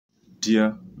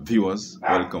Dear viewers,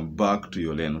 welcome back to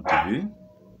Yoleno TV.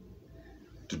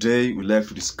 Today we'd like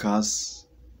to discuss,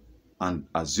 and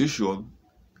as usual,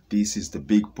 this is the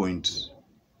big point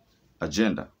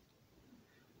agenda.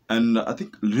 And I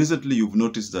think recently you've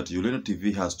noticed that Yoleno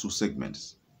TV has two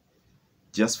segments.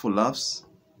 Just for laughs,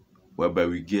 whereby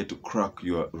we get to crack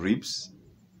your ribs,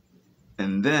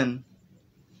 and then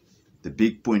the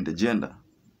big point agenda.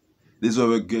 This is where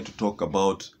we get to talk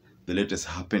about the latest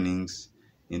happenings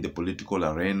in the political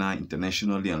arena,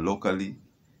 internationally and locally.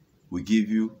 We give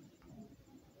you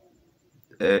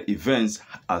events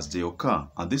as they occur.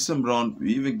 And this time around, we're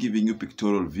even giving you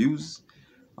pictorial views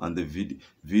and the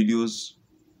videos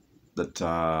that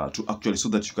to actually, so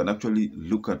that you can actually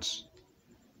look at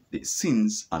the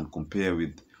scenes and compare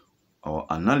with our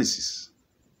analysis.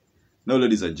 Now,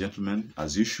 ladies and gentlemen,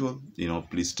 as usual,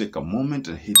 please take a moment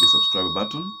and hit the subscribe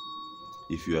button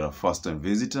if you are a first-time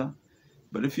visitor.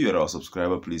 But if you are our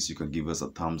subscriber, please, you can give us a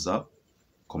thumbs up,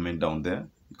 comment down there.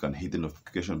 You can hit the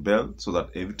notification bell so that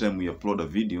every time we upload a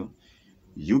video,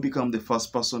 you become the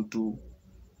first person to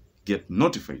get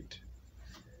notified.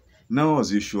 Now,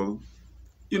 as usual,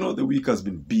 the week has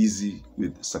been busy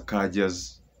with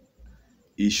Sakaja's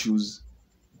issues,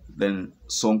 then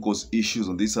Sonko's issues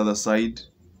on this other side.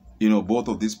 Both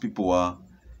of these people are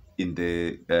in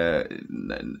the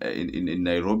in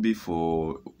Nairobi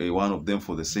for one of them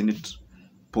for the Senate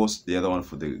post, the other one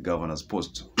for the governor's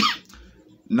post.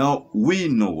 Now, we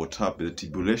know what happened, the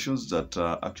tribulations that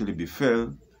actually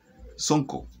befell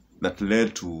Sonko that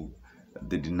led to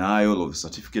the denial of the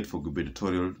certificate for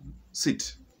gubernatorial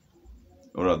seat,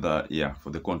 or rather, for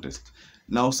the contest.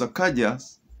 Now,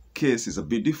 Sakaja's case is a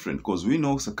bit different because we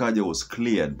know Sakaja was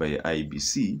cleared by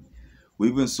IBC. We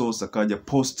even saw Sakaja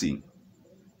posting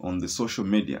on the social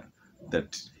media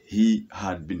that he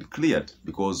had been cleared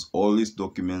because all these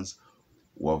documents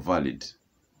were valid.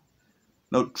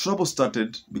 Now, trouble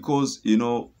started because,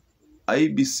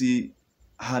 IBC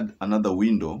had another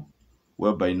window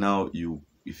whereby now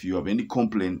if you have any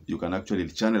complaint, you can actually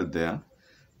channel there.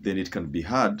 Then it can be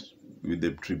heard with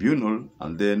the tribunal,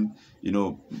 and then,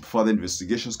 further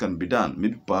investigations can be done.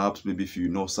 Maybe if you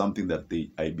know something that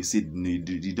the IBC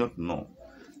did not know,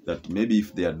 that maybe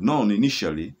if they had known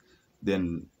initially,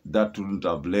 then that wouldn't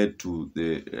have led to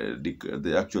the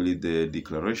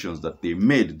declarations that they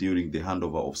made during the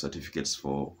handover of certificates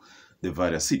for the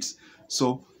various seats.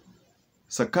 So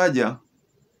Sakaja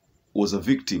was a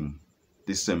victim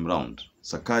this time round.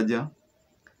 Sakaja,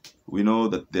 we know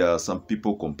that there are some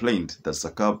people complained that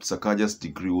Sakaja's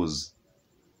degree was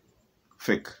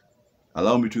fake.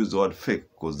 Allow me to use the word fake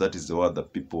because that is the word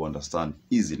that people understand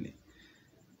easily.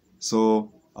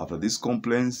 So after these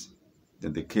complaints,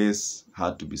 then the case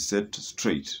had to be set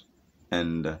straight,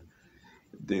 and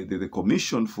the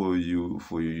commission for your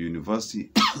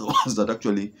university was that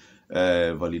actually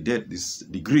validate these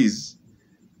degrees.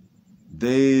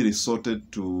 They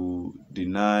resorted to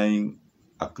denying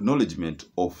acknowledgement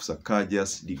of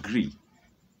Sakaja's degree.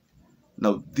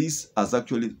 Now, this has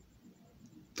actually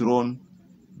thrown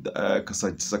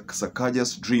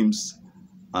Sakaja's dreams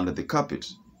under the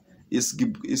carpet. His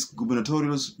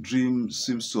gubernatorial dream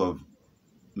seems to have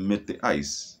met the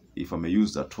ice, if I may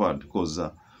use that word, because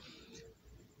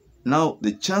now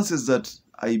the chances that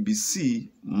IBC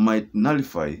might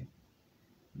nullify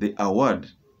the award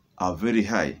are very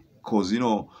high, because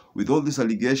with all these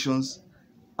allegations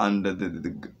and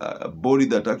the body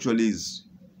that actually is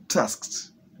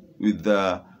tasked with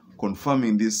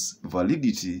confirming this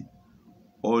validity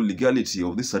or legality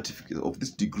of this certificate, of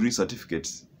this degree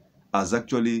certificates, has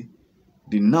actually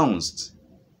denounced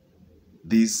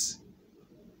this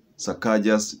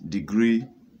Sakaja's degree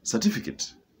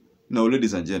certificate. Now,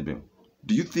 ladies and gentlemen,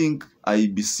 do you think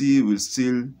IBC will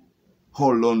still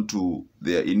hold on to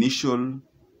their initial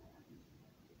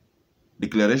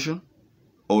declaration?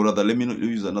 Or rather, let me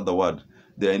use another word,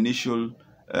 their initial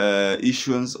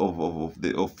issuance of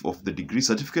the degree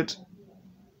certificate?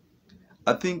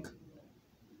 I think,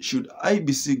 should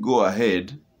IBC go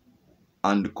ahead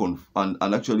and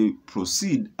actually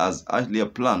proceed as earlier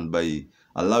planned by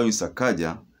allowing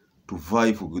Sakaja to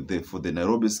vie for the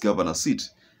Nairobi's governor seat,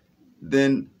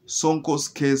 then Sonko's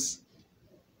case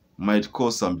might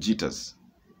cause some jitters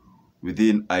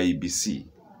within IBC.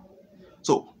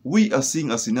 So we are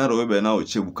seeing a scenario whereby now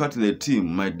Chebukatile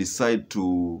team might decide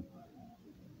to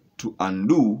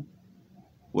undo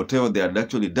whatever they had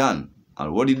actually done.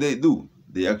 And what did they do?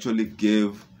 They actually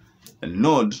gave a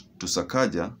nod to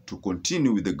Sakaja to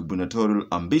continue with the gubernatorial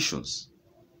ambitions.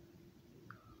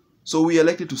 So we are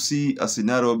likely to see a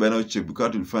scenario where now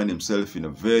Chebukati will find himself in a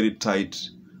very tight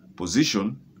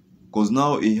position, because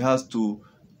now he has to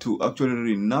to actually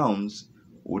renounce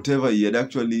whatever he had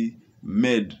actually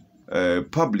made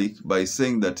public by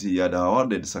saying that he had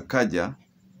awarded Sakaja,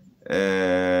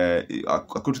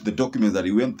 according to the documents that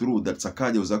he went through, that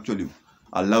Sakaja was actually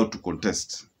allowed to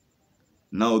contest.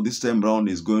 Now this time round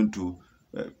is going to,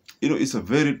 it's a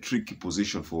very tricky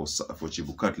position for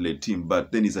Chebukati-led team,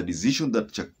 but then it's a decision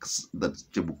that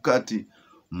Chebukati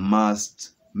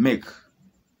must make.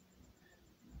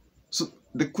 So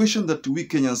the question that we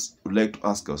Kenyans would like to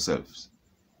ask ourselves,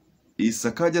 is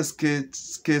Sakaja's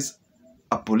case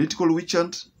a political witch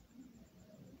hunt?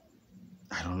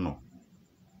 I don't know.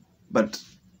 But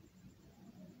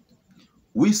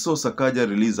we saw Sakaja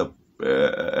release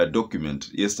a document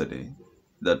yesterday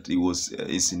that he was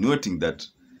insinuating that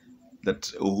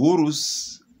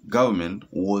Uhuru's government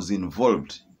was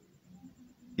involved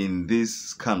in this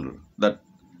scandal, that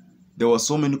there were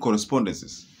so many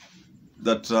correspondences,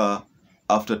 that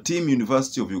after Team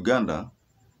University of Uganda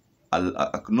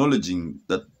acknowledging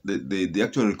that they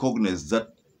actually recognized that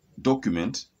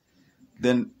document,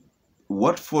 then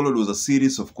what followed was a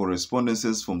series of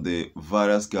correspondences from the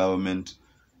various government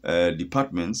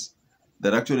departments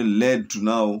that actually led to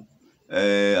now,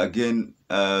 again,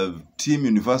 Team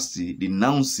University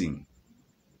denouncing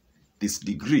this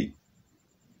degree.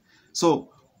 So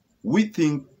we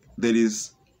think there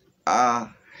is a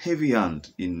heavy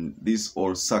hand in this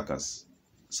old circus.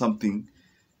 Something,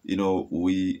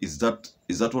 is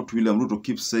that what William Ruto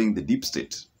keeps saying, the deep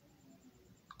state?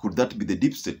 Could that be the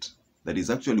deep state that is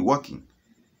actually working?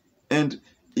 And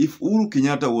if Uhuru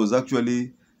Kenyatta was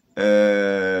actually,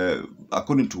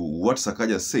 according to what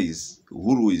Sakaja says,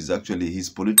 Uhuru is actually his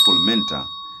political mentor,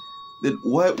 then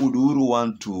why would Uhuru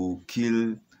want to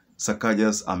kill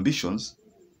Sakaja's ambitions?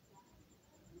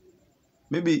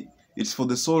 Maybe it's for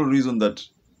the sole reason that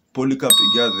Polycarp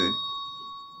Igathe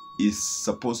is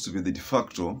supposed to be the de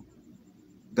facto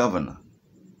governor.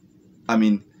 I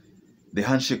mean, the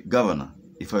handshake governor,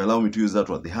 if I allow me to use that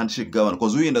word, the handshake governor,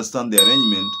 because we understand the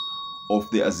arrangement of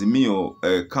the Azimio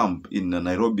camp in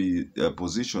Nairobi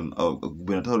position,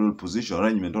 gubernatorial position,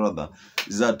 arrangement rather,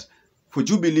 is that for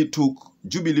Jubilee took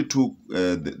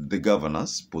the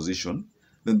governor's position,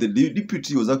 then the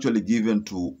deputy was actually given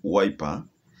to Wiper.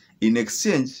 In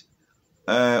exchange,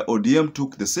 ODM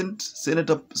took the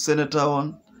senator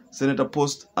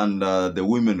post and the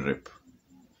women rep.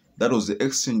 That was the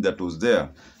exchange that was there.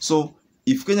 So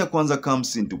if Kenya Kwanza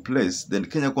comes into place, then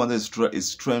Kenya Kwanza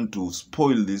is trying to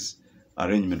spoil this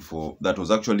arrangement that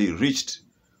was actually reached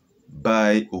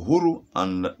by Uhuru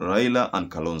and Raila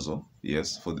and Kalonzo.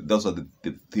 Yes, those are the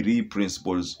three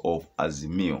principles of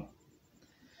Azimio.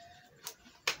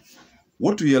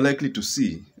 What we are likely to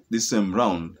see this time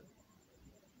round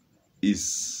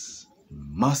is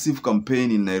massive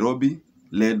campaign in Nairobi,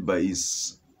 led by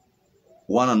his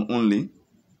one and only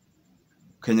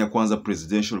Kenya Kwanza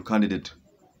presidential candidate,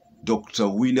 Dr.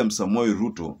 William Samoei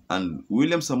Ruto. And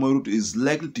William Samoei Ruto is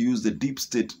likely to use the deep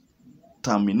state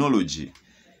terminology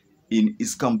in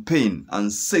his campaign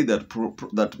and say that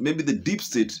that maybe the deep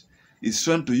state is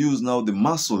trying to use now the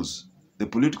muscles, the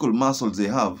political muscles they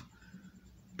have,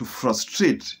 to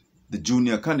frustrate the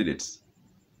junior candidates.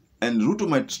 And Ruto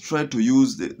might try to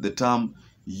use the term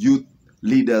youth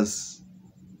leaders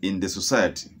in the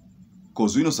society,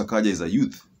 because we know Sakaja is a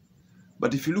youth.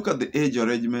 But if you look at the age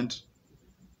arrangement,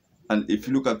 and if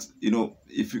you look at,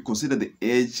 if you consider the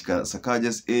age,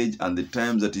 Sakaja's age, and the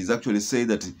times that he's actually said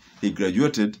that he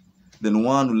graduated, then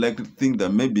one would like to think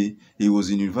that maybe he was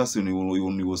in university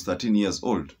when he was 13 years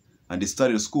old, and he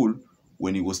started school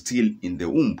when he was still in the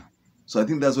womb. So I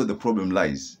think that's where the problem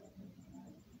lies.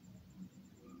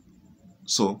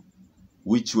 So,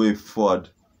 which way forward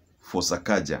for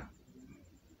Sakaja?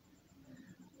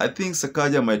 I think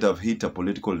Sakaja might have hit a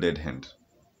political dead end,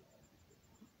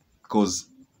 because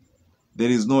there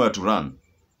is nowhere to run.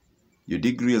 Your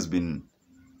degree is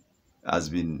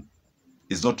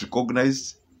not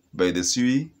recognized by the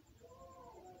CUE.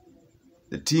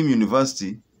 The Team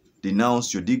University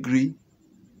denounced your degree,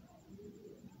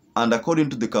 and according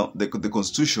to the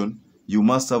Constitution, you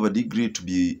must have a degree to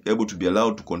be able to be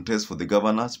allowed to contest for the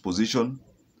governor's position.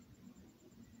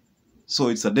 So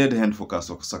it's a dead end for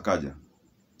Sakaja.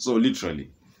 So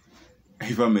literally,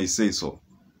 if I may say so.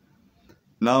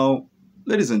 Now,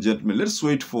 ladies and gentlemen, let's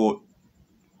wait for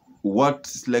what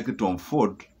is likely to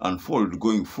unfold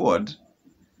going forward.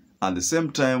 At the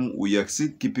same time, we are still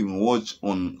keeping watch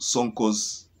on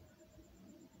Sonko's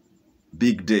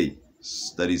big day.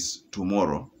 That is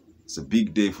tomorrow. It's a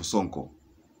big day for Sonko.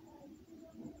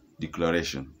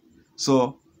 Declaration.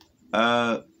 So,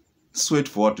 let's wait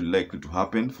for what is likely to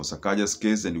happen for Sakaja's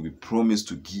case, and we promise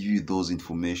to give you those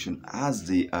information as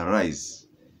they arise.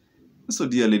 So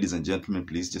dear ladies and gentlemen,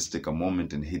 please just take a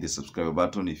moment and hit the subscribe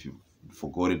button if you've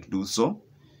forgotten to do so.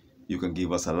 You can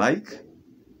give us a like.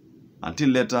 Until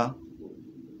later,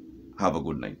 have a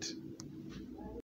good night.